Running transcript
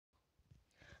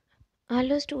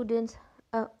Hello students,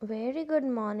 a very good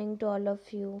morning to all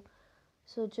of you.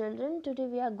 So children, today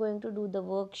we are going to do the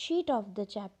worksheet of the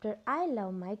chapter I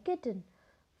Love My Kitten.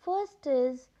 First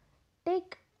is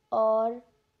tick or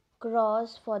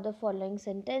cross for the following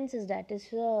sentences, that is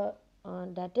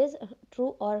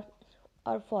true or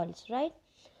false, right?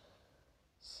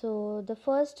 So the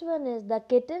first one is the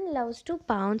kitten loves to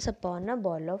pounce upon a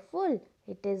ball of wool.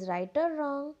 It is right or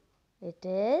wrong? It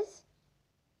is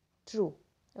true.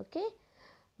 Okay.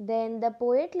 Then the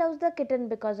poet loves the kitten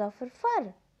because of her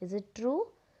fur. Is it true?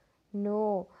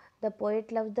 No. The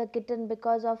poet loves the kitten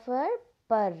because of her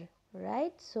purr.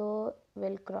 Right? So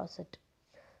we'll cross it.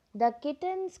 The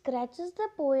kitten scratches the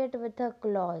poet with her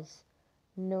claws.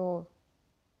 No.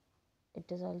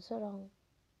 It is also wrong.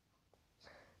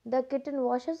 The kitten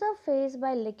washes her face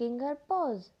by licking her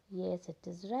paws. Yes, it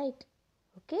is right.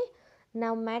 Okay.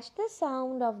 Now match the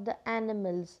sound of the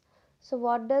animals. So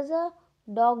what does a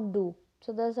dog do?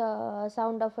 So there's a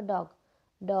sound of a dog.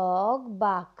 Dog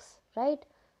barks, right?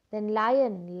 Then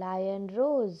lion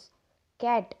roars.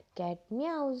 Cat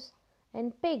meows.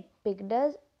 And pig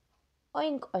does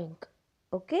oink oink.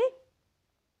 Okay.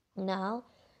 Now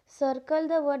circle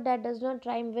the word that does not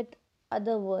rhyme with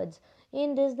other words.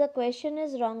 In this the question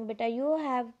is wrong, beta. You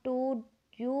have to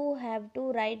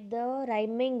write the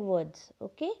rhyming words.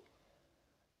 Okay.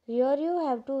 Here you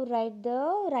have to write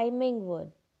the rhyming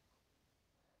word.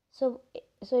 So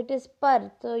it is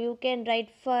purr. So you can write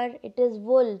fur. It is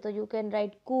wool. So you can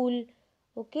write cool.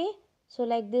 Okay. So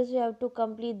like this you have to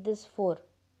complete this 4.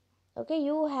 Okay.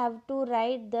 You have to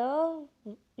write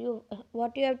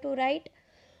what you have to write?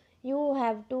 You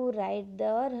have to write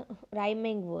the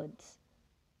rhyming words.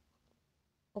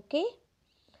 Okay.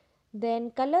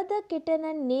 Then color the kitten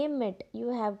and name it. You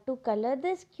have to color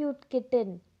this cute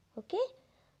kitten. Okay.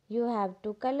 You have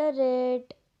to color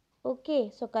it. Okay.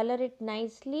 So color it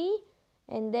nicely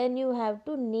and then you have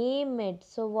to name it.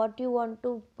 So what you want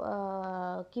to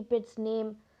keep its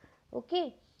name.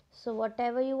 Okay. So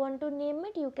whatever you want to name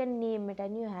it, you can name it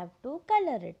and you have to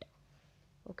color it.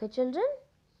 Okay, children.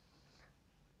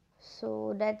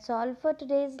 So that's all for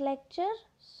today's lecture.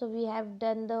 So we have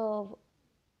done the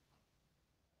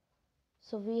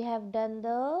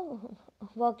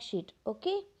worksheet.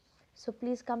 Okay. So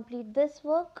please complete this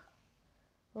work.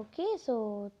 Okay.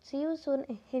 So see you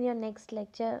soon in your next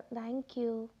lecture. Thank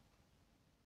you.